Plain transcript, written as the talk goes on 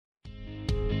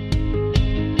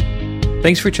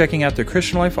Thanks for checking out the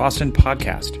Christian Life Austin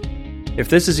podcast. If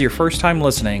this is your first time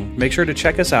listening, make sure to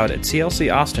check us out at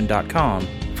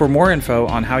clcaustin.com for more info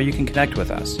on how you can connect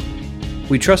with us.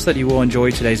 We trust that you will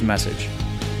enjoy today's message.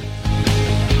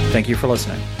 Thank you for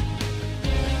listening.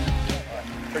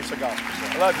 Preach the gospel.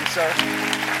 I love you, sir.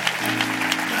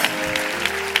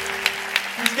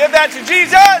 Let's give that to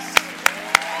Jesus.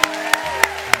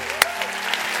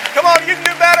 Come on, you can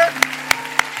do better.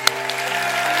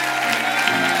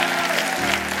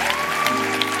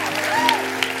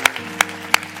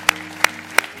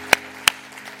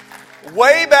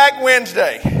 Way back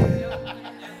Wednesday.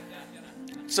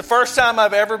 It's the first time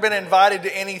I've ever been invited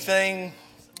to anything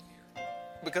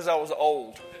because I was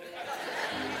old.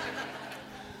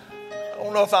 I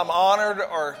don't know if I'm honored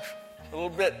or a little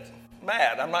bit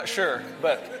mad. I'm not sure,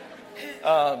 but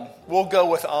we'll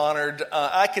go with honored.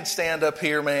 I could stand up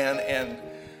here, man,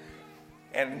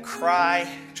 and cry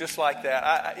just like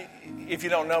that. If you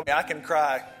don't know me, I can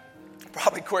cry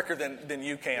probably quicker than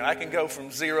you can. I can go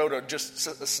from zero to just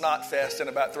a snot fest in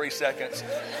about 3 seconds.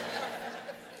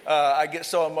 I get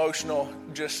so emotional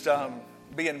just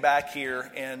being back here,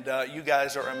 and you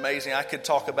guys are amazing. I could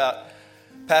talk about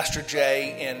Pastor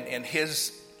Jay and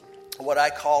his, what I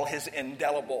call his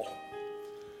indelible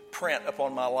print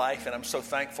upon my life, and I'm so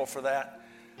thankful for that.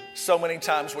 So many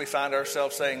times we find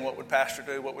ourselves saying, what would Pastor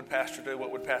do? What would Pastor do?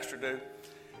 What would Pastor do?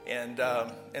 And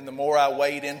the more I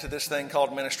wade into this thing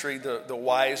called ministry, the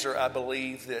wiser I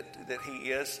believe that he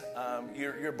is.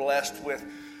 You're blessed with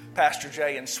Pastor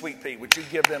Jay and Sweet Pea. Would you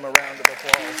give them a round of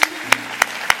applause?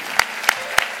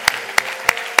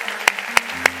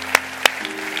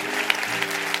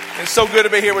 It's so good to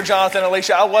be here with Jonathan and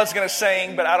Alicia. I was going to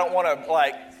sing, but I don't want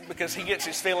to, because he gets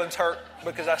his feelings hurt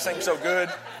because I sing so good.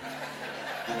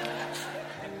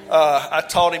 I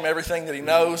taught him everything that he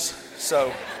knows,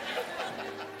 so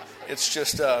it's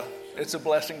just, it's a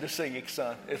blessing to see you,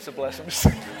 son. It's a blessing to see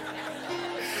you.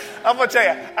 I'm going to tell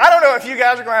you, I don't know if you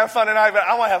guys are going to have fun tonight, but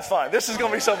I want to have fun. This is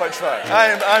going to be so much fun.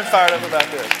 I'm fired up about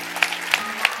this.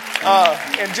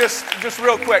 And just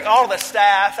real quick, all the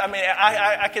staff, I mean,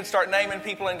 I could start naming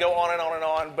people and go on and on and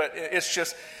on, but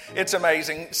it's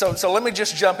amazing. So let me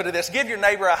just jump into this. Give your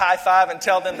neighbor a high five and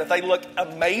tell them that they look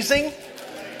amazing.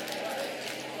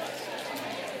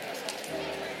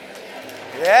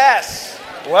 Yes.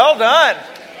 Well done.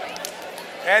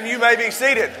 And you may be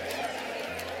seated.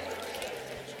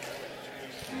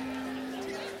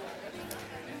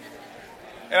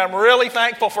 And I'm really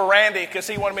thankful for Randy because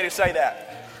he wanted me to say that.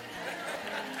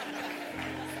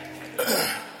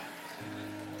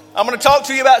 I'm going to talk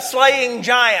to you about slaying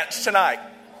giants tonight.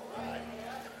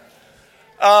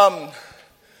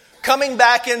 Coming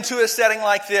back into a setting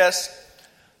like this,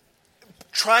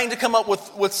 trying to come up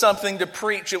with something to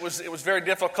preach, it was very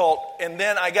difficult. And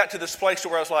then I got to this place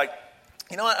where I was like,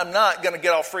 you know what, I'm not going to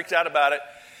get all freaked out about it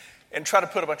and try to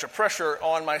put a bunch of pressure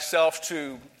on myself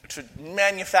to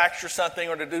manufacture something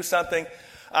or to do something.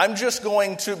 I'm just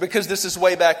going to, because this is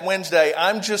way back Wednesday,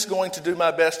 I'm just going to do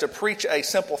my best to preach a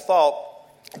simple thought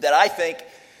that I think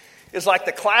is like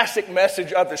the classic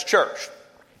message of this church.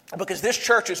 Because this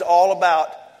church is all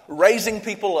about raising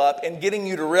people up and getting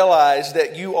you to realize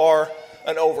that you are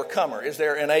an overcomer. Is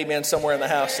there an amen somewhere in the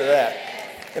house to that?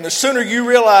 And the sooner you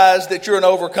realize that you're an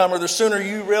overcomer, the sooner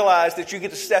you realize that you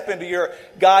get to step into your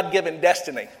God-given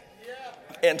destiny.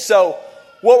 And so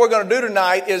what we're going to do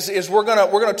tonight is we're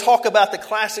going to talk about the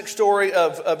classic story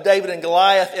of David and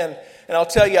Goliath. And I'll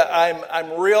tell you,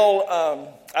 I'm real,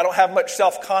 I don't have much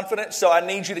self-confidence, so I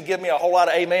need you to give me a whole lot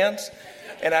of amens.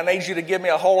 And I need you to give me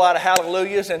a whole lot of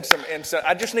hallelujahs. And so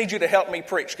I just need you to help me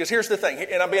preach. Because here's the thing,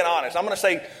 and I'm being honest, I'm going to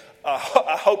say, I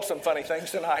hope some funny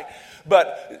things tonight,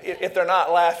 but if they're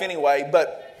not, laugh anyway.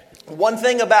 But one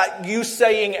thing about you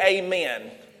saying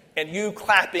amen and you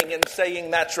clapping and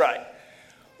saying that's right,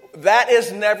 that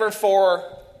is never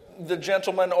for the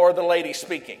gentleman or the lady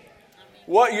speaking.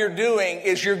 What you're doing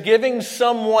is you're giving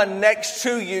someone next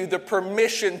to you the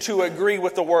permission to agree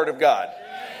with the Word of God.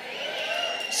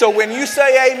 So when you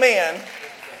say amen,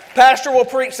 pastor will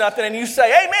preach something and you say,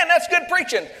 amen, that's good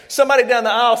preaching. Somebody down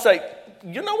the aisle say,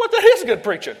 you know what, that is good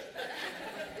preaching.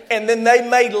 And then they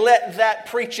may let that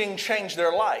preaching change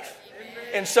their life.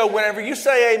 And so whenever you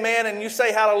say amen and you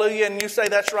say hallelujah and you say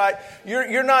that's right,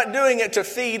 you're not doing it to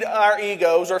feed our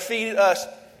egos or feed us.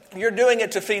 You're doing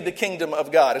it to feed the kingdom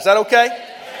of God. Is that okay?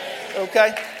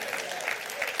 Okay.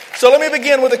 So let me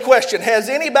begin with a question. Has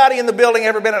anybody in the building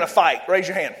ever been in a fight? Raise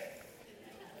your hand.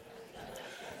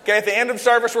 Okay, at the end of the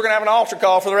service, we're going to have an altar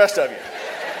call for the rest of you.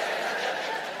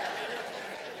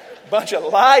 Bunch of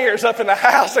liars up in the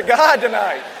house of God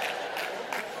tonight.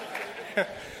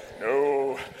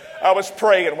 No. I was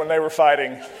praying when they were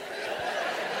fighting.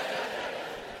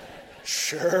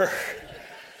 Sure.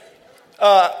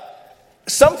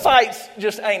 Some fights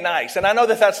just ain't nice. And I know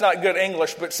that that's not good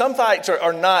English, but some fights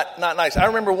are not nice. I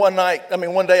remember one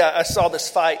day I saw this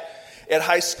fight at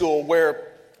high school where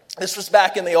this was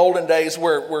back in the olden days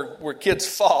where kids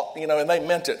fought, and they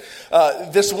meant it.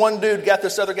 This one dude got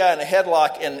this other guy in a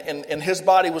headlock, and his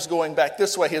body was going back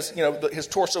this way. His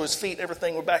torso, his feet,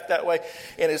 everything were back that way,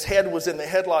 and his head was in the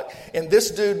headlock. And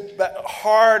this dude,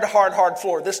 hard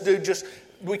floor. This dude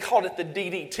we called it the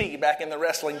DDT back in the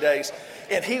wrestling days.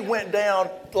 And he went down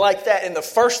like that, and the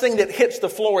first thing that hits the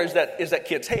floor is that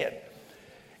kid's head.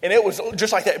 And it was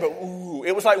just like that, but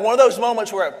it was like one of those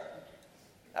moments where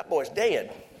that boy's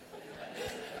dead.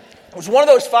 It was one of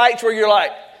those fights where you're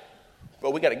like,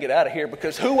 well, we got to get out of here,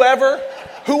 because whoever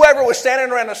was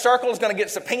standing around in a circle is going to get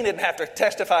subpoenaed and have to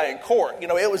testify in court.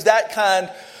 It was that kind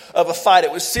of a fight.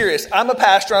 It was serious. I'm a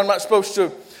pastor. I'm not supposed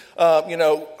to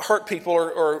hurt people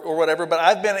or whatever, but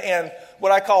I've been in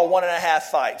what I call 1.5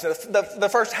 fights. The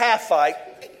first half fight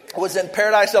was in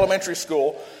Paradise Elementary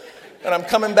School, and I'm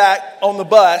coming back on the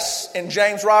bus, and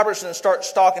James Robertson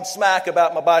starts talking smack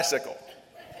about my bicycle.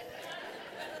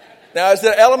 Now, as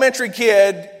an elementary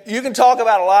kid, you can talk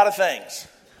about a lot of things.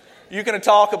 You can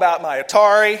talk about my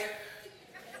Atari.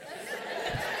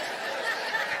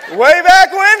 Way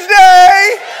back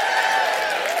Wednesday!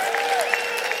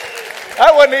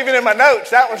 That wasn't even in my notes.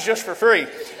 That was just for free.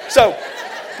 So,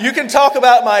 you can talk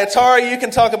about my Atari. You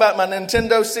can talk about my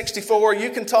Nintendo 64. You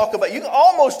can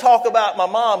almost talk about my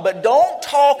mom, but don't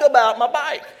talk about my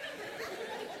bike.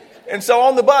 And so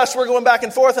on the bus, we're going back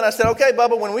and forth, and I said, okay,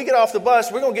 Bubba, when we get off the bus,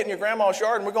 we're going to get in your grandma's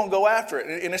yard, and we're going to go after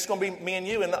it. And it's going to be me and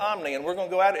you in the Omni, and we're going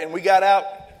to go at it. And we got out,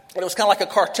 and it was kind of like a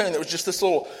cartoon. There was just this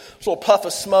little puff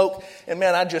of smoke, and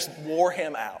man, I just wore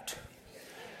him out.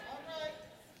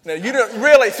 Now, you don't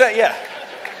really think,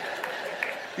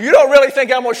 you don't really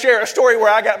think I'm going to share a story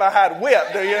where I got my hide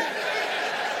whipped, do you?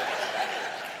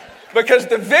 Because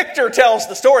the victor tells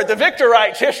the story. The victor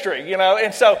writes history,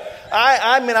 And so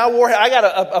I got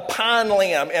a pine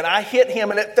limb, and I hit him,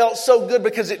 and it felt so good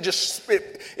because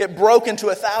it broke into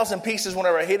 1,000 pieces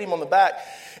whenever I hit him on the back.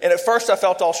 And at first I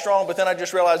felt all strong, but then I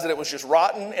just realized that it was just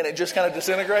rotten, and it just kind of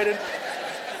disintegrated.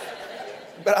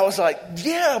 But I was like,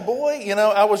 yeah, boy,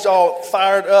 I was all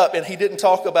fired up, and he didn't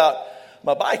talk about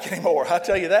my bike anymore, I'll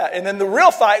tell you that. And then the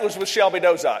real fight was with Shelby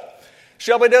Dozot.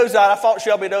 I fought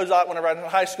Shelby Dozot whenever I was in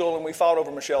high school, and we fought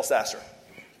over Michelle Sasser.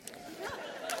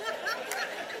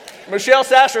 Michelle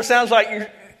Sasser sounds like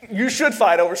you should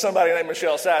fight over somebody named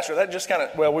Michelle Sasser. That just kind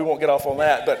of, we won't get off on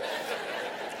that, but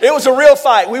it was a real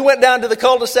fight. We went down to the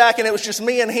cul-de-sac, and it was just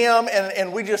me and him,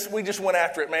 and we just went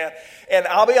after it, man. And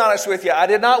I'll be honest with you, I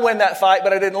did not win that fight,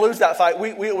 but I didn't lose that fight.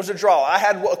 It was a draw. I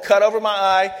had a cut over my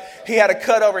eye. He had a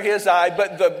cut over his eye.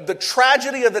 But the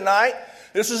tragedy of the night,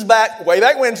 this was way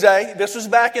back Wednesday. This was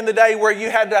back in the day where you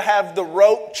had to have the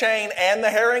rope, chain, and the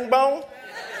herringbone.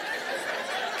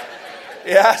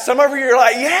 Yeah, some of you are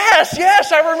like,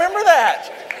 yes, I remember that.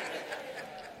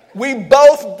 We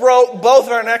both broke both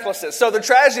of our necklaces. So the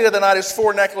tragedy of the night is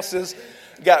 4 necklaces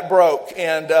got broke,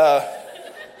 and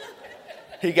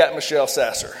he got Michelle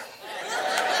Sasser.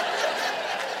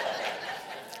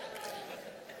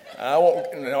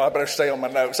 I better stay on my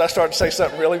notes. I started to say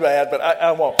something really bad, but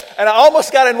I won't. And I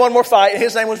almost got in one more fight.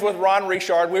 His name was with Ron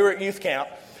Richard. We were at youth camp,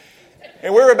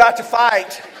 and we were about to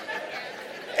fight.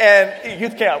 And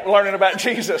youth camp, learning about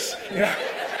Jesus.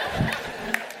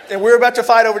 And we were about to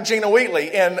fight over Gina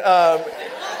Wheatley, and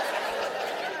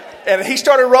he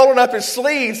started rolling up his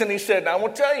sleeves, and he said, "Now, I'm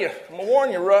going to tell you, I'm going to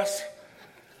warn you, Russ.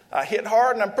 I hit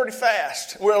hard, and I'm pretty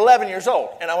fast." We're 11 years old,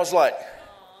 and I was like,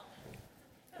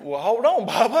 well, hold on,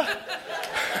 Bubba.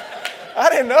 I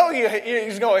didn't know you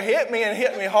was going to hit me and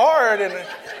hit me hard. And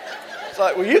it's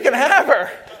like, well, you can have her.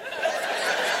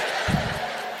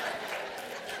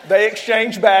 They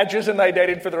exchanged badges, and they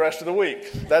dated for the rest of the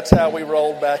week. That's how we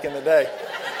rolled back in the day.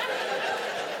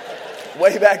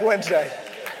 Way back Wednesday.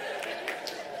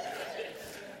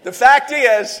 The fact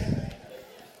is,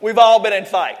 we've all been in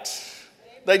fights.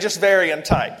 They just vary in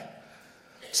type.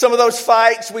 Some of those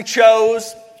fights we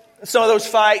chose. Some of those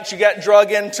fights you got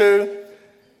drug into.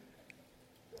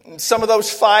 And some of those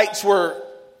fights were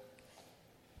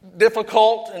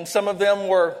difficult, and some of them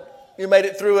you made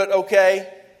it through it okay.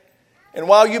 And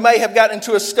while you may have gotten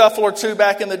into a scuffle or two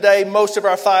back in the day, most of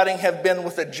our fighting have been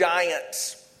with the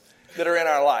giants that are in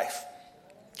our life.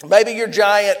 Maybe your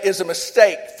giant is a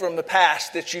mistake from the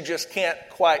past that you just can't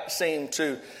quite seem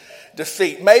to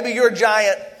defeat. Maybe your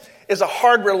giant is a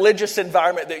hard religious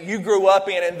environment that you grew up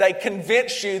in, and they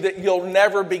convince you that you'll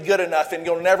never be good enough and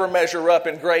you'll never measure up,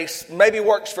 and grace maybe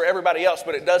works for everybody else,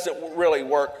 but it doesn't really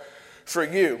work for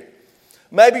you.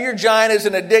 Maybe your giant is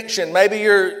an addiction. Maybe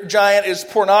your giant is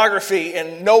pornography,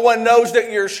 and no one knows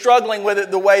that you're struggling with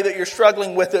it the way that you're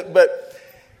struggling with it, but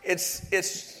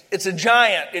it's a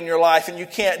giant in your life and you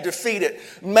can't defeat it.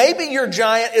 Maybe your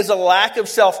giant is a lack of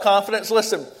self-confidence.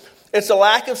 Listen, it's a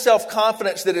lack of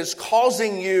self-confidence that is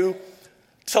causing you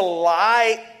to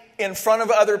lie in front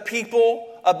of other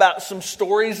people about some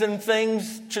stories and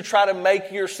things to try to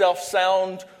make yourself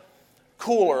sound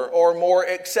cooler or more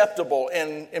acceptable.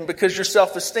 And because your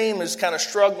self-esteem is kind of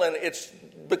struggling, it's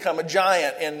become a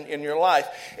giant in your life.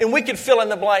 And we could fill in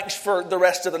the blanks for the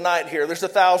rest of the night here. There's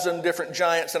 1,000 different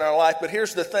giants in our life, but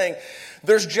here's the thing.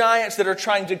 There's giants that are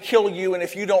trying to kill you, and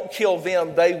if you don't kill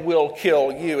them, they will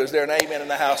kill you. Is there an amen in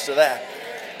the house to that?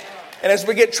 And as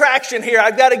we get traction here,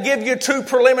 I've got to give you 2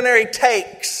 preliminary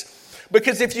takes,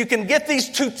 because if you can get these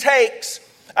 2 takes,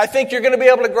 I think you're going to be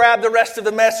able to grab the rest of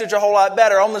the message a whole lot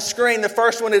better. On the screen, the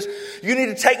first one is you need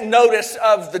to take notice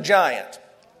of the giant.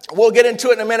 We'll get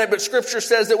into it in a minute, but Scripture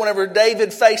says that whenever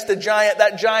David faced the giant,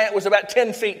 that giant was about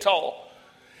 10 feet tall.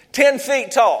 10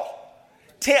 feet tall.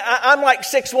 I'm like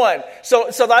 6'1",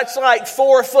 so that's like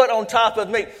 4 foot on top of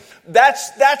me.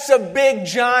 That's a big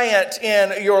giant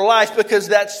in your life, because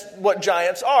that's what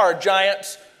giants are.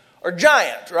 Giants are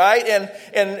giant, right?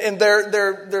 And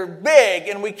they're big,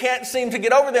 and we can't seem to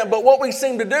get over them. But what we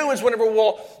seem to do is whenever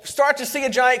we'll start to see a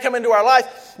giant come into our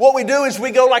life, what we do is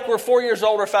we go like we're 4 years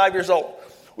old or 5 years old.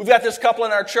 We've got this couple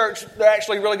in our church. They're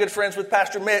actually really good friends with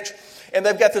Pastor Mitch, and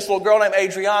they've got this little girl named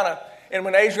Adriana. And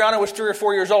when Adriana was 3 or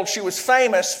 4 years old, she was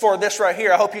famous for this right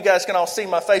here. I hope you guys can all see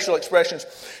my facial expressions.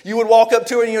 You would walk up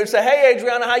to her and you would say, "Hey,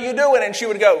 Adriana, how you doing?" And she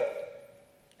would go,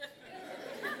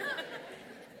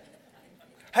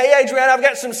 "Hey, Adriana, I've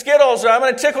got some Skittles. I'm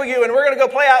going to tickle you, and we're going to go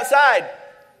play outside."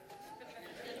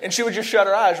 And she would just shut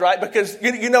her eyes, right? Because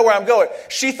you know where I'm going.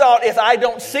 She thought if I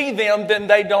don't see them, then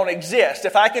they don't exist.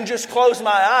 If I can just close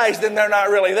my eyes, then they're not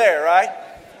really there, right?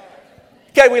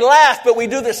 Okay, we laugh, but we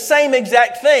do the same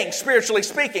exact thing, spiritually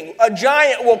speaking. A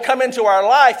giant will come into our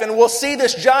life, and we'll see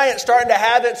this giant starting to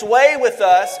have its way with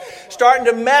us, starting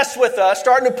to mess with us,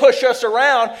 starting to push us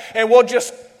around, and we'll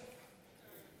just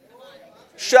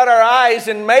shut our eyes,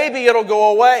 and maybe it'll go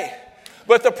away.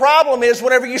 But the problem is,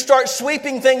 whenever you start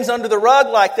sweeping things under the rug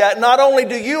like that, not only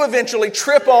do you eventually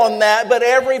trip on that, but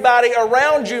everybody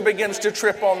around you begins to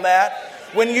trip on that,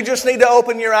 when you just need to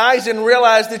open your eyes and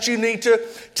realize that you need to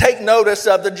take notice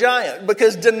of the giant.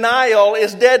 Because denial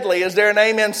is deadly. Is there an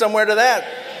amen somewhere to that?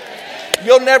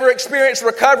 You'll never experience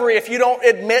recovery if you don't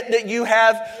admit that you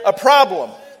have a problem.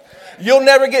 You'll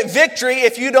never get victory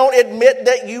if you don't admit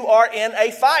that you are in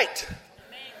a fight.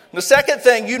 The second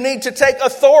thing, you need to take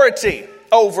authority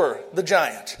over the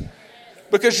giant.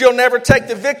 Because you'll never take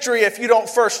the victory if you don't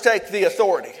first take the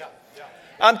authority.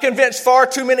 I'm convinced far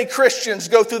too many Christians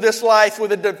go through this life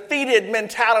with a defeated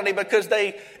mentality because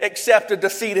they accept a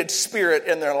defeated spirit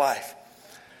in their life.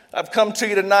 I've come to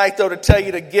you tonight, though, to tell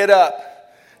you to get up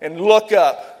and look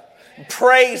up, and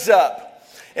praise up,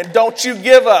 and don't you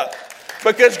give up.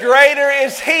 Because greater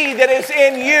is He that is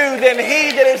in you than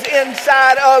he that is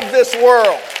inside of this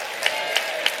world.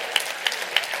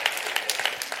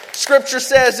 Scripture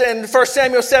says in 1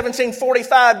 Samuel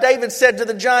 17:45, David said to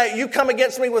the giant, "You come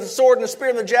against me with a sword and a spear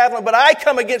and the javelin, but I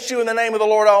come against you in the name of the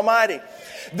Lord Almighty.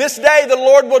 This day the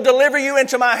Lord will deliver you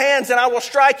into my hands, and I will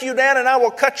strike you down, and I will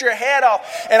cut your head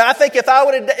off." And I think if I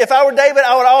were David,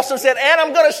 I would also said, "And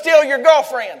I'm going to steal your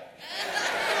girlfriend."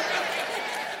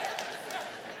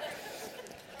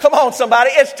 Come on, somebody.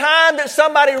 It's time that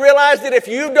somebody realized that if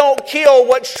you don't kill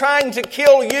what's trying to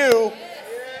kill you,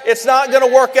 it's not going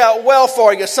to work out well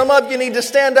for you. Some of you need to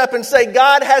stand up and say,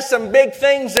 "God has some big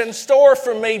things in store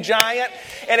for me, giant,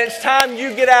 and it's time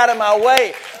you get out of my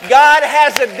way. God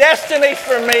has a destiny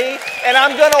for me, and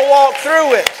I'm going to walk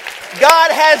through it. God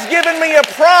has given me a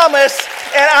promise,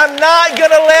 and I'm not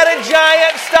going to let a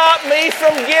giant stop me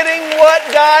from getting what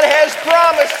God has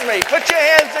promised me." Put your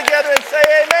hands together and say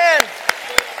amen.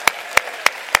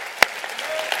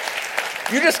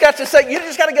 You just got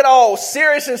to get all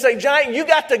serious and say, "Giant, you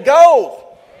got to go.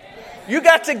 You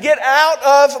got to get out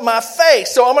of my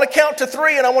face." So I'm going to count to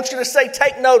 3, and I want you to say,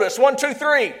 "Take notice." 1, 2,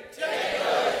 3. Take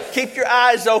notice. Keep your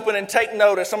eyes open and take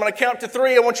notice. I'm going to count to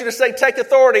 3. I want you to say, "Take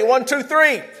authority." 1, 2,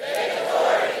 3. Take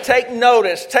authority. Take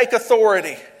notice. Take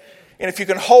authority. And if you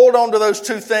can hold on to those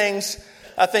 2 things,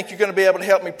 I think you're going to be able to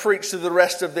help me preach through the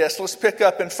rest of this. Let's pick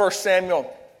up in 1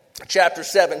 Samuel chapter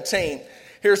 17.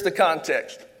 Here's the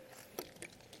context.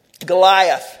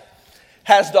 Goliath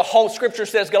Scripture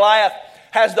says Goliath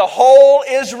has the whole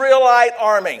Israelite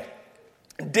army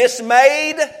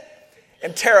dismayed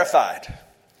and terrified.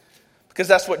 Because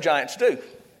that's what giants do.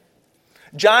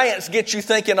 Giants get you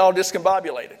thinking all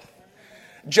discombobulated.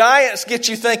 Giants get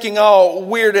you thinking all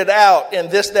weirded out and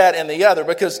this, that, and the other,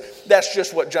 because that's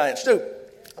just what giants do.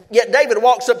 Yet David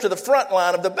walks up to the front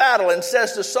line of the battle and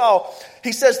says to Saul,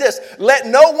 he says this, "Let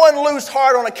no one lose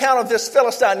heart on account of this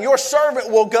Philistine. Your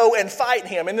servant will go and fight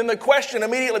him." And then the question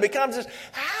immediately becomes this,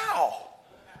 how?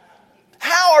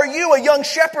 How are you, a young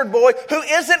shepherd boy who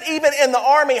isn't even in the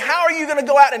army, how are you going to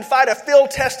go out and fight a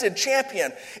field-tested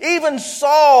champion? Even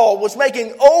Saul was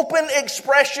making open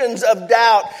expressions of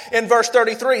doubt in verse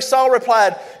 33. Saul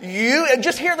replied, and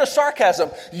just hear the sarcasm,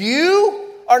 "You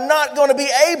are not going to be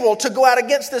able to go out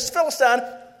against this Philistine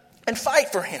and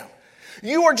fight for him.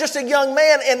 You are just a young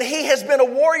man, and he has been a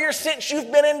warrior since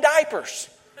you've been in diapers."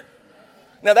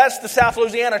 Now that's the South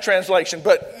Louisiana translation,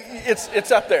 but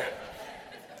it's up there.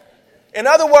 In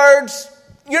other words,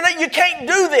 you can't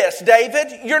do this,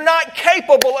 David. You're not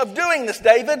capable of doing this,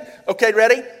 David. Okay,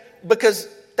 ready? Because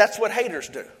that's what haters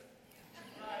do.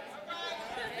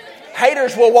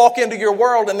 Haters will walk into your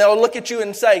world and they'll look at you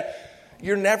and say,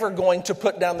 "You're never going to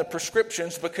put down the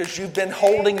prescriptions because you've been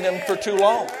holding them for too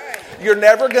long. You're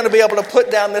never going to be able to put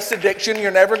down this addiction.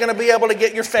 You're never going to be able to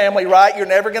get your family right. You're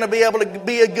never going to be able to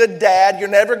be a good dad. You're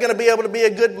never going to be able to be a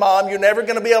good mom. You're never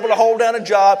going to be able to hold down a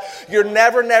job. You're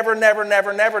never going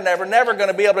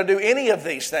to be able to do any of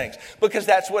these things," because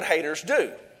that's what haters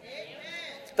do.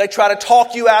 They try to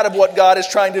talk you out of what God is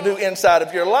trying to do inside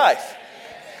of your life.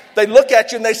 They look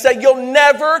at you and they say, "You'll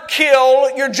never kill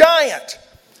your giant."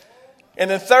 And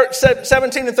then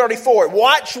 17 and 34,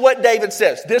 watch what David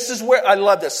says. This is where I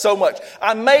love this so much.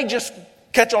 I may just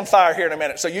catch on fire here in a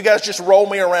minute, so you guys just roll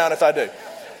me around if I do.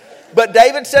 But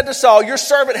David said to Saul, "Your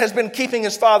servant has been keeping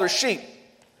his father's sheep.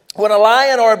 When a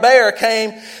lion or a bear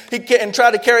came and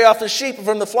tried to carry off the sheep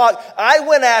from the flock, I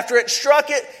went after it,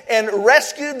 struck it, and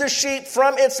rescued the sheep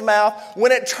from its mouth.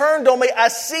 When it turned on me, I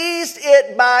seized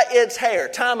it by its hair."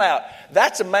 Time out.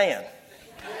 That's a man.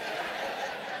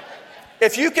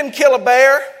 If you can kill a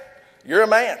bear, you're a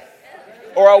man.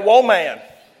 Or a woman.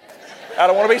 I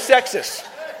don't want to be sexist.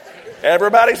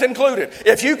 Everybody's included.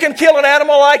 If you can kill an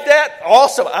animal like that,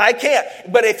 awesome. I can't.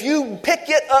 But if you pick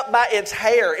it up by its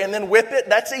hair and then whip it,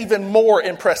 that's even more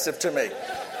impressive to me.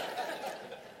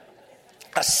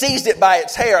 I seized it by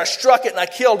its hair. I struck it and I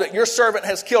killed it. Your servant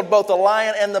has killed both the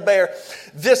lion and the bear.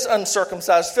 This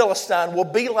uncircumcised Philistine will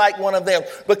be like one of them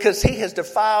because he has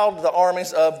defiled the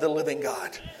armies of the living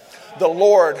God. The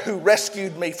Lord who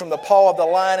rescued me from the paw of the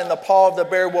lion and the paw of the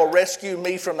bear will rescue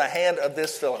me from the hand of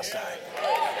this Philistine.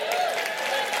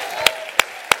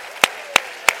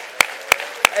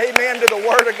 Amen to the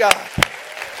Word of God.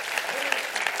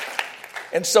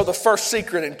 And so the first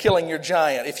secret in killing your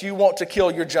giant, if you want to kill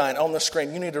your giant on the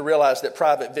screen, you need to realize that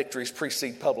private victories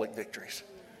precede public victories.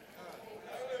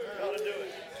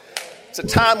 It's a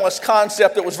timeless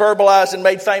concept that was verbalized and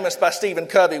made famous by Stephen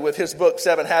Covey with his book,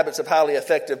 7 Habits of Highly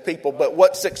Effective People. But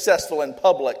what's successful in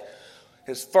public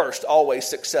is first always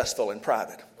successful in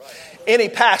private. Any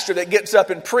pastor that gets up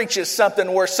and preaches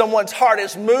something where someone's heart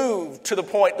is moved to the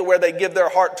point to where they give their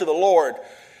heart to the Lord,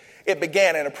 it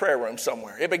began in a prayer room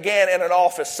somewhere. It began in an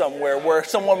office somewhere where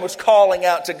someone was calling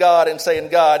out to God and saying,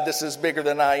 "God, this is bigger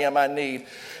than I am. I need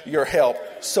your help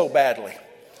so badly."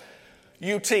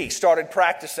 UT started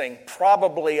practicing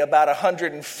probably about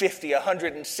 150,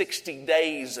 160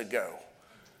 days ago.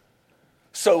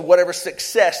 So whatever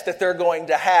success that they're going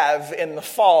to have in the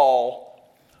fall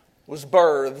was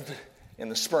birthed in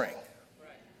the spring.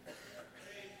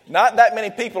 Not that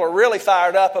many people are really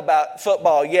fired up about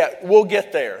football yet. We'll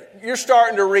get there. You're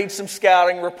starting to read some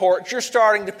scouting reports. You're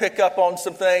starting to pick up on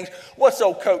some things. What's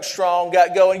old Coach Strong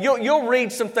got going? You'll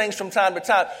read some things from time to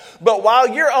time. But while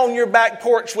you're on your back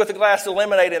porch with a glass of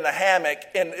lemonade in the hammock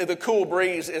and the cool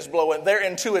breeze is blowing, they're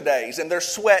in two-a-days and they're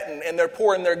sweating and they're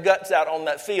pouring their guts out on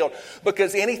that field.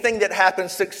 Because anything that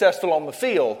happens successful on the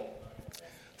field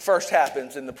first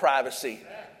happens in the privacy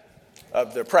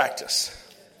of their practice.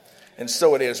 And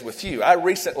so it is with you.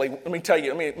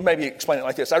 Maybe explain it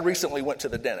like this. I recently went to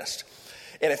the dentist.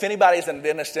 And if anybody's a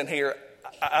dentist in here,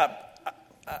 I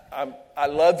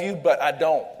love you, but I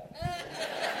don't.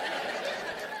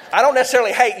 I don't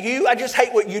necessarily hate you. I just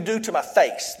hate what you do to my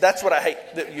face. That's what I hate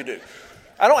that you do.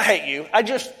 I don't hate you. I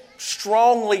just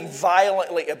strongly,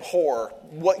 violently abhor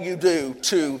what you do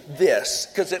to this.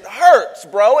 Because it hurts,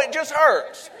 bro. It just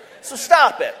hurts. So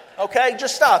stop it, okay?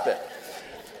 Just stop it.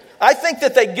 I think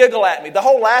that they giggle at me. The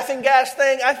whole laughing gas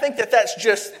thing, I think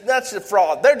that's a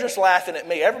fraud. They're just laughing at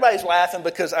me. Everybody's laughing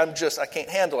because I can't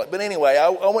handle it. But anyway, I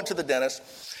went to the dentist,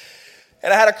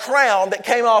 and I had a crown that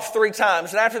came off 3 times.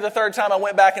 And after the 3rd time, I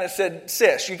went back and it said,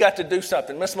 sis, you got to do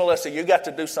something. Miss Melissa, you got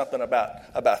to do something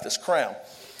about this crown.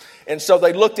 And so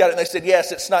they looked at it and they said,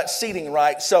 yes, it's not seating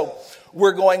right, so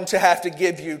we're going to have to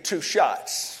give you 2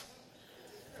 shots.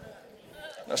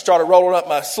 I started rolling up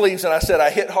my sleeves and I said, I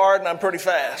hit hard and I'm pretty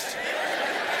fast.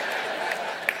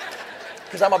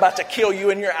 Because I'm about to kill you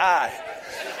in your eye.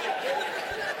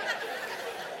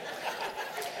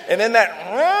 And then that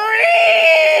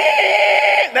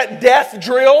death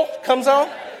drill comes on.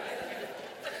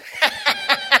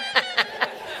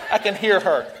 I can hear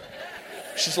her.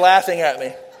 She's laughing at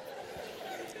me.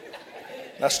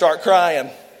 And I start crying.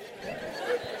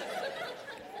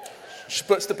 She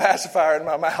puts the pacifier in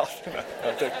my mouth.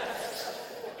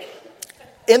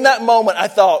 In that moment, I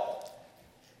thought,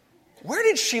 where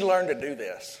did she learn to do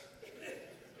this?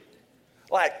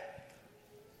 Like,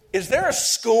 is there a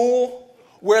school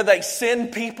where they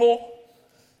send people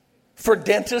for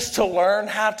dentists to learn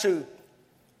how to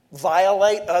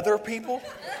violate other people?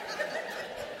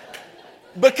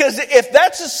 Because if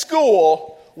that's a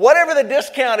school, whatever the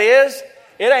discount is,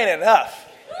 it ain't enough.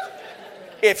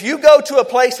 If you go to a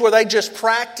place where they just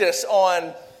practice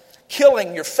on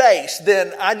killing your face,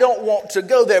 then I don't want to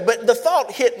go there. But the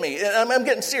thought hit me, and I'm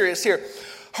getting serious here.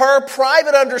 Her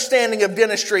private understanding of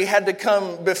dentistry had to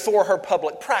come before her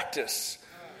public practice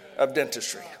of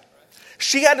dentistry.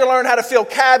 She had to learn how to fill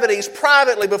cavities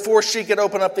privately before she could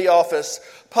open up the office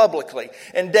publicly.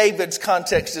 And David's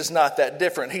context is not that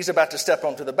different. He's about to step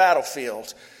onto the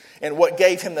battlefield. And what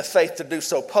gave him the faith to do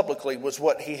so publicly was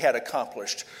what he had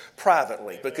accomplished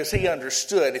privately. Because he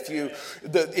understood if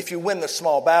you win the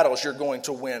small battles, you're going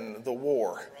to win the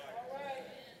war.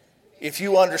 If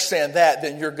you understand that,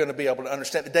 then you're going to be able to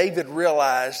understand that David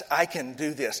realized, I can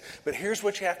do this. But here's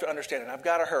what you have to understand, and I've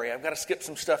got to hurry. I've got to skip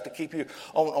some stuff to keep you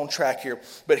on track here.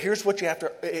 But here's what you have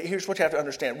to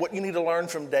understand. What you need to learn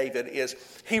from David is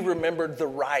he remembered the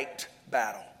right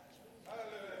battle.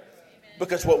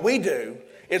 Because what we do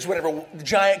is whenever the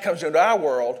giant comes into our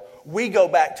world, we go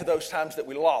back to those times that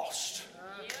we lost.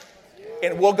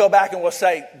 And we'll go back and we'll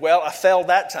say, well, I failed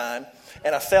that time,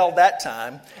 and I failed that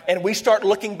time. And we start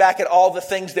looking back at all the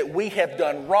things that we have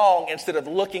done wrong instead of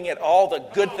looking at all the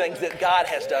good things that God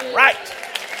has done right.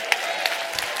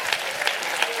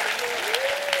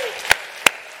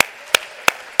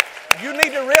 You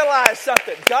need to realize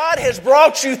something. God has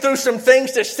brought you through some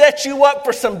things to set you up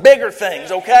for some bigger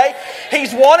things, okay?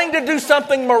 He's wanting to do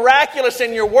something miraculous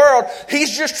in your world.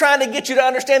 He's just trying to get you to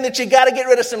understand that you got to get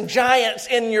rid of some giants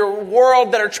in your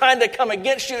world that are trying to come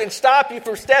against you and stop you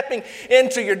from stepping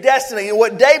into your destiny. And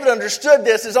what David understood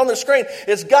this is on the screen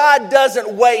is God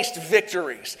doesn't waste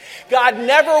victories. God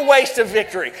never wastes a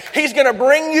victory. He's going to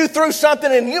bring you through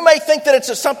something, and you may think that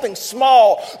it's something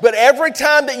small, but every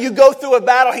time that you go through a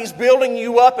battle, He's building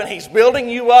you up, and He's building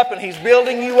you up, and He's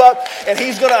building you up, and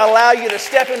He's going to allow you to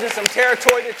step into some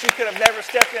territory that you could have never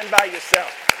stepped in by yourself.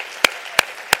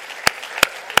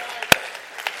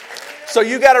 So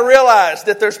you got to realize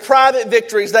that there's private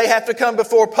victories. They have to come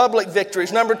before public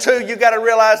victories. Number 2, you got to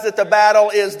realize that the battle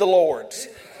is the Lord's.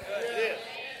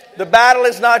 The battle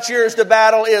is not yours. The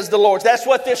battle is the Lord's. That's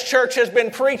what this church has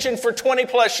been preaching for 20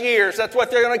 plus years. That's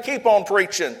what they're going to keep on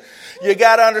preaching. You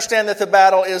got to understand that the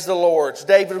battle is the Lord's.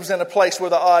 David was in a place where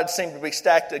the odds seemed to be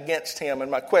stacked against him. And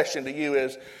my question to you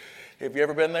is, have you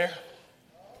ever been there?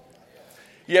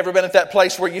 You ever been at that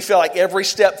place where you feel like every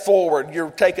step forward,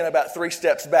 you're taking about 3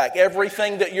 steps back?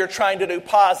 Everything that you're trying to do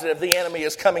positive, the enemy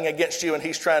is coming against you and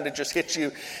he's trying to just hit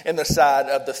you in the side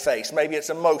of the face. Maybe it's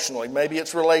emotionally, maybe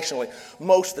it's relationally.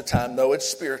 Most of the time, though, it's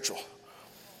spiritual.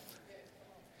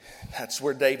 That's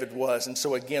where David was. And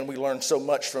so again, we learn so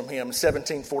much from him.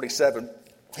 1747,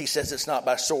 he says it's not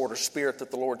by sword or spirit that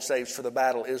the Lord saves, for the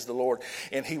battle is the Lord,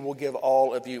 and He will give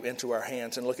all of you into our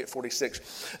hands. And look at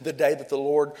 46. The day that the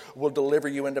Lord will deliver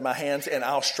you into my hands, and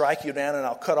I'll strike you down, and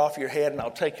I'll cut off your head, and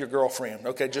I'll take your girlfriend.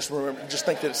 Okay, just remember, just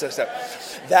think that it says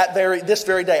that. This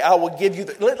very day, I will give you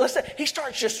listen, he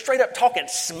starts just straight up talking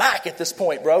smack at this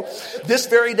point, bro. This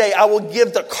very day, I will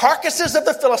give the carcasses of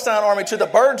the Philistine army to the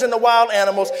birds and the wild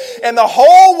animals, and the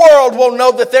whole world will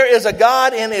know that there is a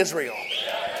God in Israel.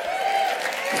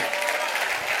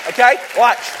 Okay,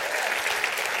 watch.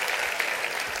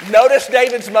 Notice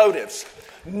David's motives.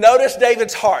 Notice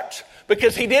David's heart.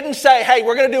 Because he didn't say, hey,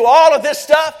 we're going to do all of this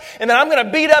stuff, and then I'm going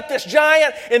to beat up this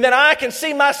giant, and then I can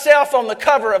see myself on the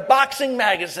cover of Boxing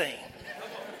magazine.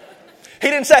 He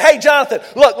didn't say, hey, Jonathan,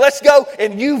 look, let's go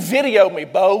and you video me,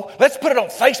 Bo. Let's put it on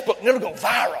Facebook and it'll go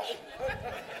viral.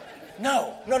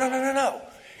 No.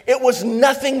 It was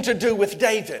nothing to do with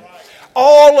David.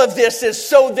 All of this is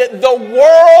so that the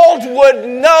world would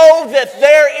know that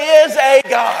there is a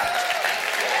God.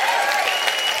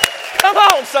 Come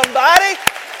on, somebody.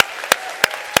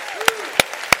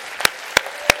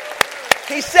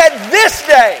 He said, this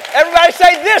day. Everybody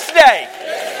say, this day.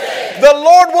 The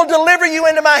Lord will deliver you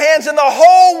into my hands, and the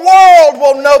whole world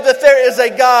will know that there is a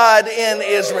God in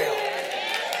Israel.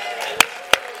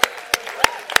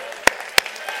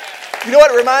 You know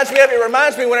what it reminds me of? It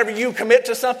reminds me whenever you commit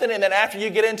to something and then after you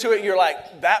get into it, you're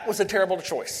like, that was a terrible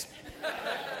choice.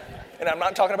 And I'm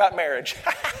not talking about marriage.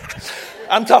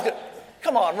 I'm talking,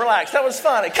 come on, relax. That was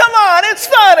funny. Come on, it's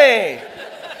funny.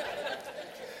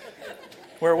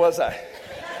 Where was I?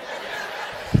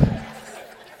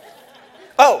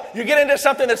 Oh, you get into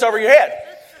something that's over your head.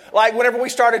 Like whenever we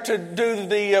started to do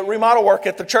the remodel work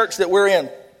at the church that we're in.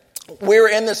 We were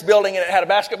in this building and it had a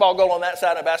basketball goal on that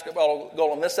side and a basketball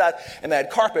goal on this side. And they had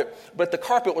carpet. But the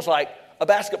carpet was like a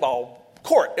basketball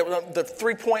court. It was the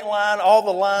 3-point line. All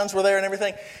the lines were there and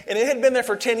everything. And it had been there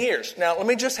for 10 years. Now, let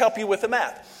me just help you with the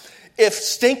math. If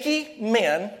stinky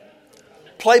men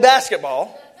play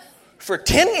basketball for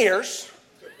 10 years,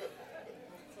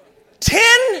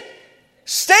 10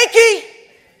 stinky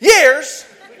years,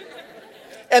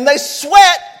 and they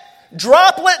sweat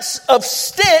droplets of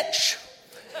stench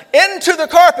into the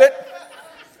carpet,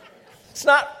 it's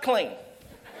not clean.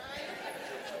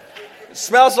 It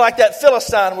smells like that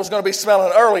Philistine was going to be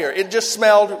smelling earlier. It just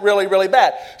smelled really, really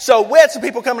bad. So we had some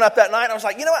people coming up that night, and I was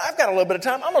like, you know what, I've got a little bit of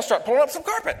time. I'm going to start pulling up some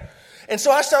carpet. And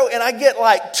so I start, and I get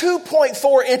like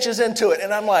 2.4 inches into it,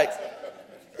 and I'm like,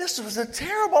 this was a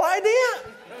terrible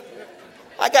idea.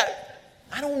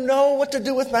 I don't know what to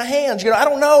do with my hands. I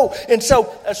don't know. And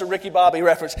so, that's a Ricky Bobby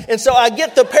reference. And so I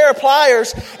get the pair of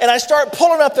pliers and I start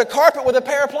pulling up the carpet with a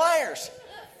pair of pliers.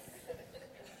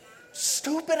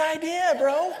 Stupid idea,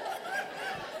 bro.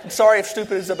 I'm sorry if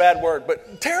stupid is a bad word,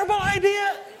 but terrible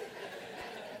idea.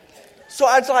 So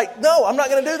I was like, no, I'm not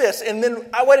going to do this. And then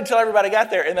I waited till everybody got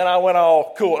there and then I went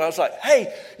all cool. And I was like,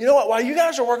 hey, you know what? While you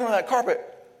guys are working on that carpet,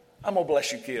 I'm going to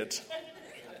bless you kids.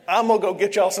 I'm going to go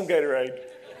get y'all some Gatorade.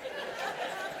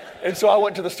 And so I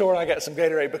went to the store and I got some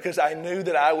Gatorade because I knew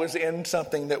that I was in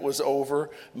something that was over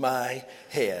my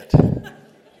head.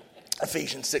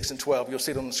 Ephesians 6:12. You'll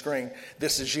see it on the screen.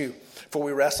 This is you. For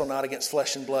we wrestle not against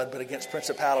flesh and blood, but against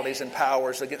principalities and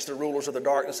powers, against the rulers of the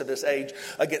darkness of this age,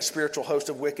 against spiritual hosts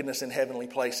of wickedness in heavenly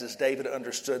places. David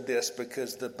understood this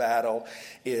because the battle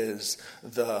is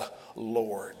the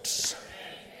Lord's.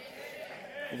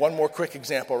 One more quick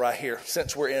example right here.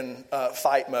 Since we're in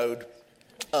fight mode,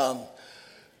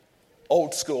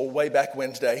 old school, way back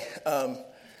Wednesday.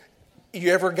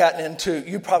 You ever gotten into,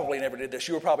 you probably never did this.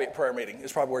 You were probably at prayer meeting.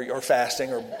 It's probably where you're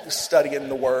fasting or studying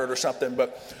the word or something.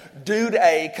 But dude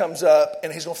A comes up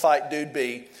and he's going to fight dude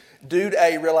B. Dude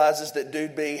A realizes that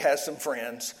dude B has some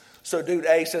friends. So dude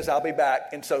A says, I'll be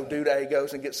back. And so dude A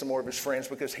goes and gets some more of his friends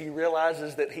because he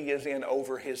realizes that he is in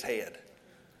over his head.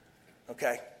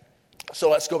 Okay? So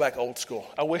let's go back old school.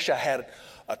 I wish I had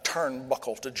a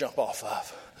turnbuckle to jump off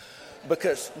of.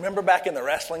 Because remember back in the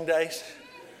wrestling days?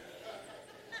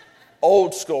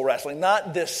 Old school wrestling,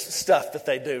 not this stuff that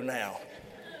they do now.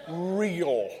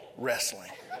 Real wrestling.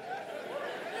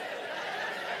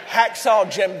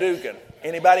 Hacksaw Jim Duggan.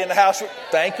 Anybody in the house?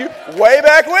 Thank you. Way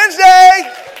back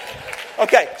Wednesday.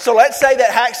 Okay, so let's say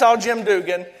that Hacksaw Jim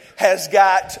Duggan has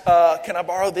got, can I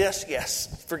borrow this?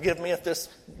 Yes. Forgive me if this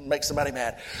makes somebody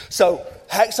mad. So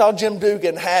Hacksaw Jim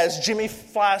Duggan has Jimmy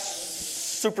Fly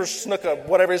Super Snuka,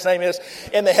 whatever his name is,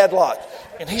 in the headlock.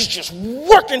 And he's just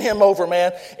working him over,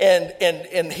 man.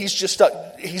 And he's just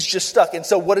stuck. He's just stuck. And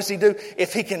so what does he do?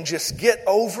 If he can just get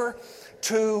over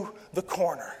to the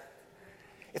corner.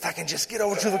 If I can just get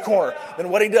over to the corner. Then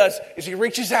what he does is he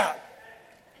reaches out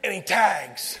and he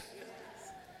tags.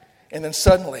 And then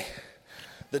suddenly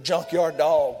the junkyard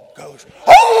dog goes,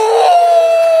 oh!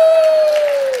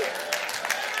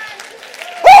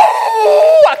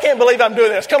 Oh! I can't believe I'm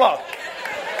doing this. Come on.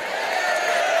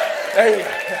 There you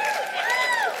go.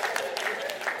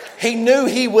 He knew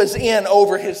he was in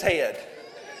over his head.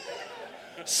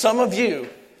 Some of you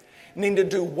need to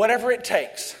do whatever it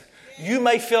takes. You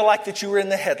may feel like that you were in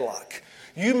the headlock.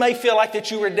 You may feel like that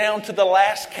you were down to the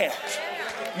last count.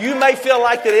 You may feel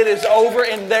like that it is over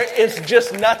and there is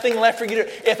just nothing left for you to do.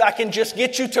 If I can just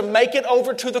get you to make it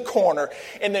over to the corner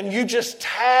and then you just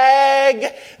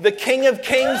tag the King of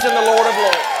Kings and the Lord of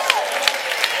Lords.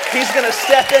 He's going to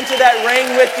step into that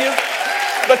ring with you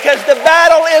because the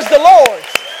battle is the Lord's.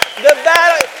 The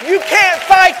battle... You can't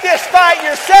fight this fight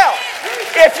yourself.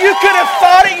 If you could have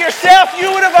fought it yourself,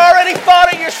 you would have already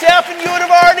fought it yourself and you would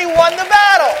have already won the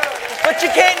battle. But you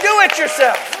can't do it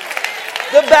yourself.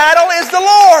 The battle is the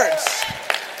Lord's.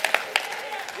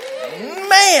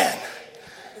 Man,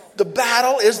 the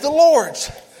battle is the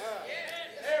Lord's.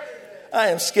 I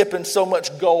am skipping so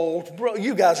much gold. Bro,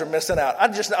 you guys are missing out.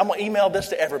 I'm going to email this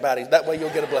to everybody. That way you'll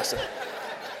get a blessing.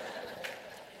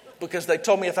 Because they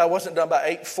told me if I wasn't done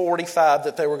by 8:45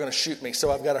 that they were going to shoot me,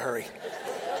 so I've got to hurry.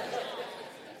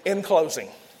 In closing,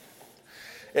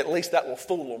 at least that will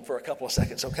fool them for a couple of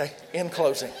seconds, okay? In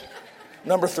closing,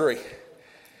 number 3,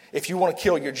 if you want to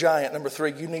kill your giant, number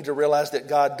 3, you need to realize that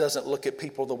God doesn't look at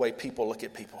people the way people look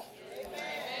at people.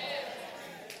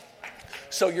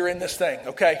 So you're in this thing,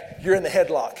 okay? You're in the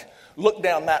headlock. Look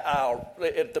down that aisle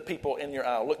at the people in your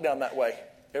aisle. Look down that way.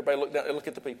 Everybody look down. Look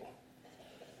at the people.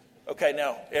 Okay,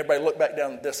 now, everybody look back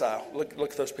down this aisle. Look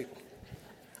at those people.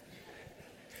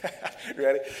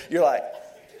 Ready? You're like,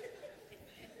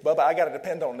 Bubba, I got to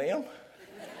depend on them.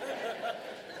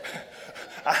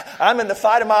 I'm in the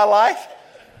fight of my life.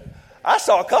 I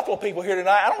saw a couple of people here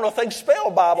tonight. I don't know if they can spell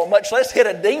Bible, much less hit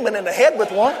a demon in the head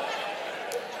with one.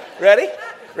 Ready?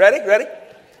 Ready? Ready?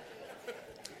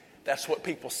 That's what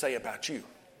people say about you.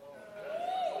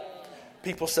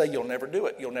 People say, you'll never do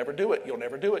it, you'll never do it, you'll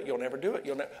never do it, you'll never do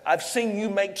it. I've seen you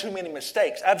make too many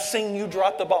mistakes. I've seen you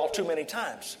drop the ball too many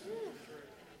times.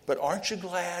 But aren't you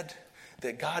glad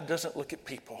that God doesn't look at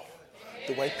people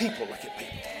the way people look at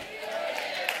people?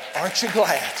 Aren't you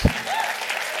glad?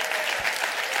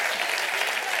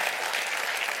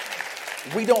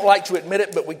 We don't like to admit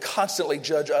it, but we constantly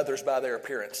judge others by their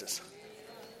appearances.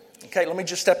 Okay, let me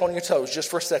just step on your toes just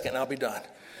for a second and I'll be done.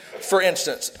 For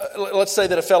instance, let's say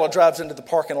that a fellow drives into the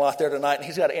parking lot there tonight and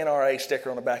he's got an NRA sticker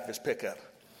on the back of his pickup.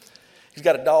 He's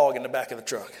got a dog in the back of the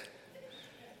truck.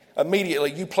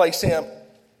 Immediately, you place him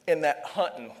in that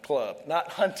hunting club. Not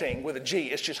hunting with a G,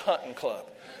 it's just hunting club.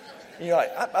 And you're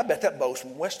like, I bet that beau's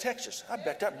from West Texas. I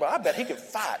bet he can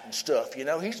fight and stuff, you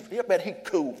know. I bet he's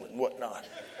cool and whatnot.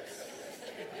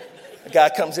 A guy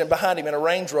comes in behind him in a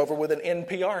Range Rover with an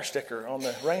NPR sticker on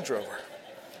the Range Rover.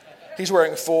 He's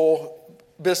wearing a full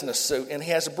business suit, and he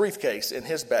has a briefcase in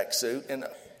his back suit, and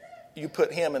you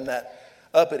put him in that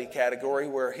uppity category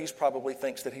where he probably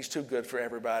thinks that he's too good for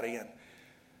everybody, and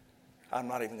I'm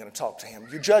not even going to talk to him.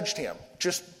 You judged him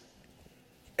just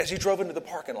as he drove into the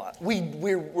parking lot.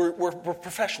 We're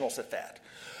professionals at that.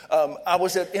 I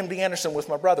was at MD Anderson with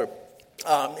my brother.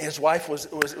 His wife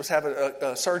was having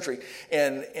a surgery,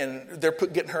 and they're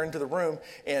getting her into the room,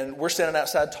 and we're standing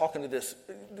outside talking to this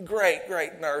great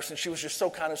nurse, and she was just so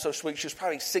kind and so sweet. She was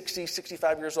probably 60,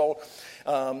 65 years old,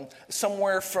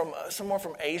 somewhere from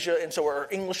Asia, and so her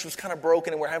English was kind of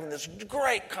broken, and we're having this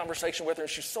great conversation with her, and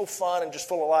she's so fun and just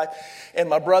full of life. And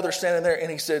my brother's standing there,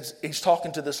 and he says, he's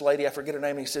talking to this lady, I forget her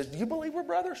name, and he says, "Do you believe we're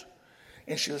brothers?"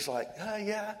 And she was like,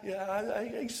 yeah,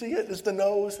 I see it. It's the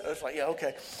nose. I was like, yeah,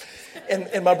 okay.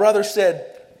 And my brother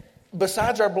said,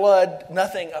 besides our blood,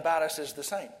 nothing about us is the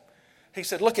same. He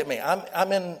said, look at me.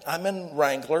 I'm in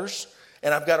Wranglers,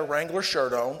 and I've got a Wrangler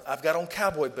shirt on. I've got on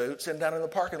cowboy boots, and down in the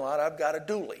parking lot, I've got a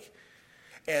dually.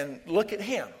 And look at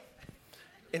him.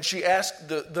 And she asked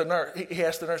the nurse. He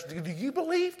asked the nurse, can you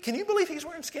believe he's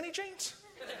wearing skinny jeans?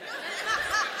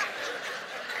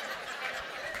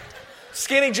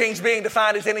 Skinny jeans being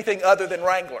defined as anything other than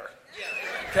Wrangler.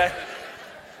 Okay?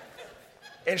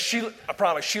 And I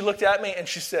promise, she looked at me and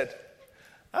she said,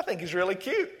 I think he's really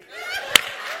cute.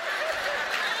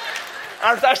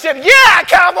 I said, yeah,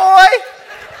 cowboy!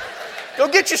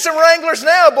 Go get you some Wranglers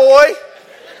now, boy.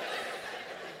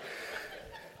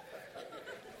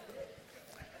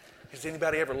 Has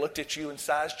anybody ever looked at you and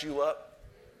sized you up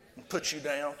and put you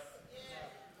down?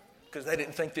 Because they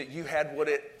didn't think that you had what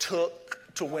it took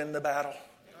to win the battle.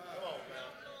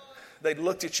 They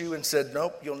looked at you and said,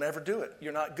 nope, you'll never do it.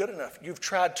 You're not good enough. You've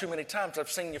tried too many times. I've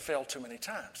seen you fail too many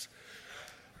times.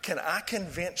 Can I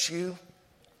convince you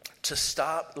to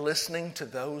stop listening to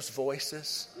those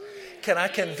voices? Can I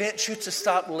convince you to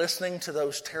stop listening to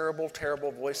those terrible,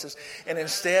 terrible voices? And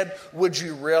instead, would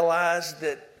you realize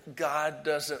that God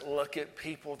doesn't look at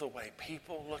people the way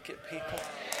people look at people?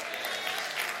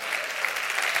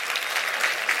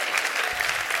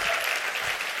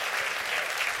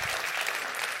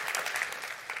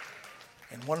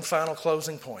 And one final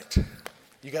closing point.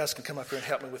 You guys can come up here and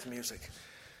help me with music.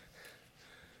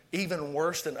 Even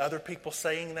worse than other people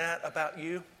saying that about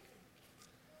you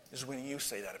is when you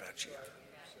say that about you.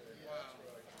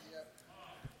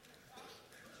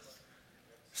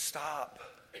 Stop.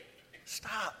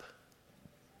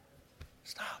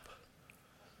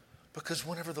 Because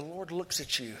whenever the Lord looks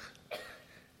at you,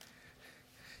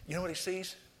 You know what he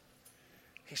sees?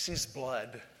 He sees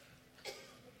blood.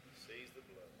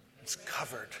 It's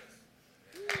covered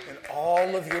in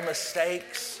all of your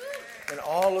mistakes and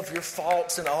all of your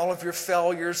faults and all of your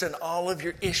failures and all of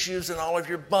your issues and all of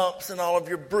your bumps and all of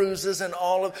your bruises and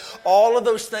all of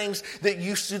those things that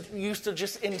used to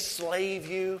just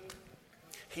enslave you.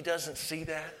 He doesn't see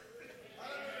that.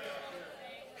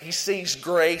 He sees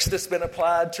grace that's been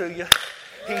applied to you.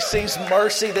 He sees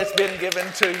mercy that's been given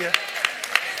to you.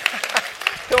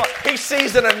 Come on. He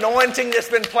sees an anointing that's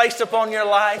been placed upon your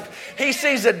life. He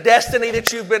sees a destiny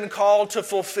that you've been called to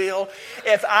fulfill.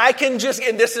 If I can just,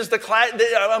 and this is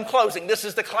I'm closing. This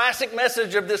is the classic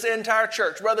message of this entire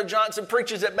church. Brother Johnson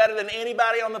preaches it better than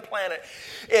anybody on the planet.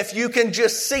 If you can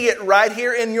just see it right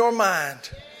here in your mind,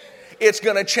 it's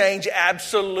going to change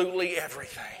absolutely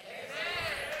everything.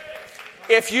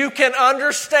 If you can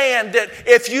understand that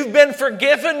if you've been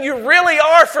forgiven, you really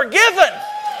are forgiven.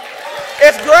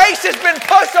 If grace has been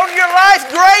pushed on your life,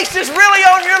 grace is really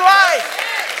on your life.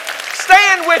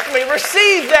 Stand with me.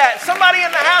 Receive that. Somebody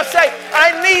in the house say, I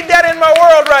need that in my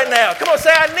world right now. Come on, say,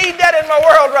 I need that in my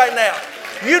world right now.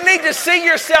 You need to see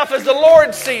yourself as the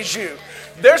Lord sees you.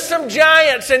 There's some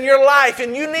giants in your life,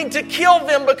 and you need to kill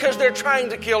them because they're trying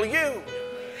to kill you.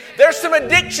 There's some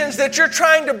addictions that you're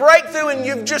trying to break through, and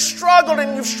you've just struggled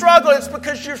and you've struggled. It's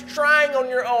because you're trying on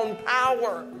your own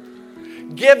power.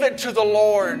 Give it to the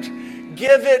Lord.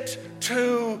 Give it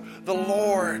to the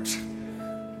Lord.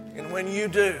 And when you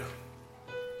do,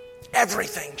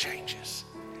 everything changes.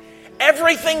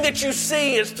 Everything that you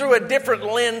see is through a different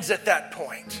lens at that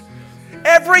point.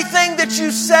 Everything that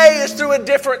you say is through a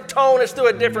different tone, is through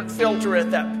a different filter at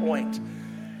that point.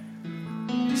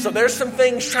 So there's some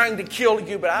things trying to kill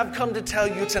you, but I've come to tell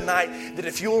you tonight that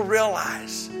if you'll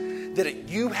realize that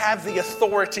you have the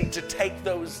authority to take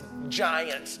those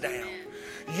giants down.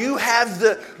 You have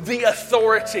the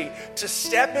authority to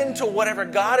step into whatever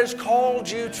God has called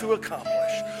you to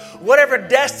accomplish. Whatever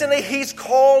destiny He's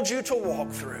called you to walk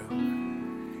through.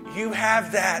 You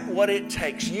have that, what it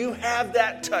takes. You have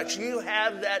that touch. You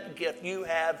have that gift. You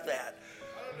have that.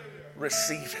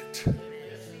 Receive it.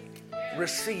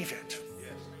 Receive it.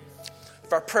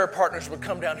 If our prayer partners would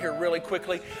come down here really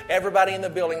quickly. Everybody in the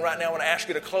building right now, I want to ask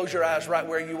you to close your eyes right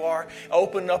where you are.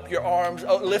 Open up your arms.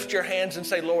 Lift your hands and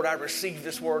say, Lord, I receive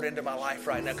this word into my life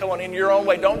right now. Come on, in your own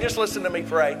way. Don't just listen to me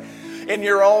pray. In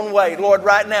your own way. Lord,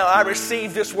 right now, I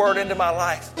receive this word into my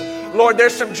life. Lord,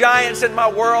 there's some giants in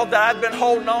my world that I've been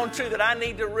holding on to that I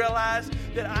need to realize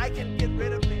that I can get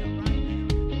rid of them right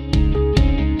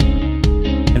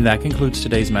now. And that concludes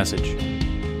today's message.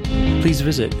 Please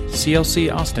visit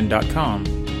clcaustin.com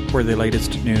for the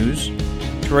latest news,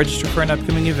 to register for an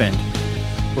upcoming event,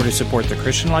 or to support the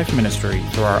Christian Life Ministry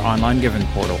through our online giving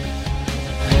portal.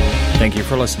 Thank you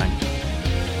for listening.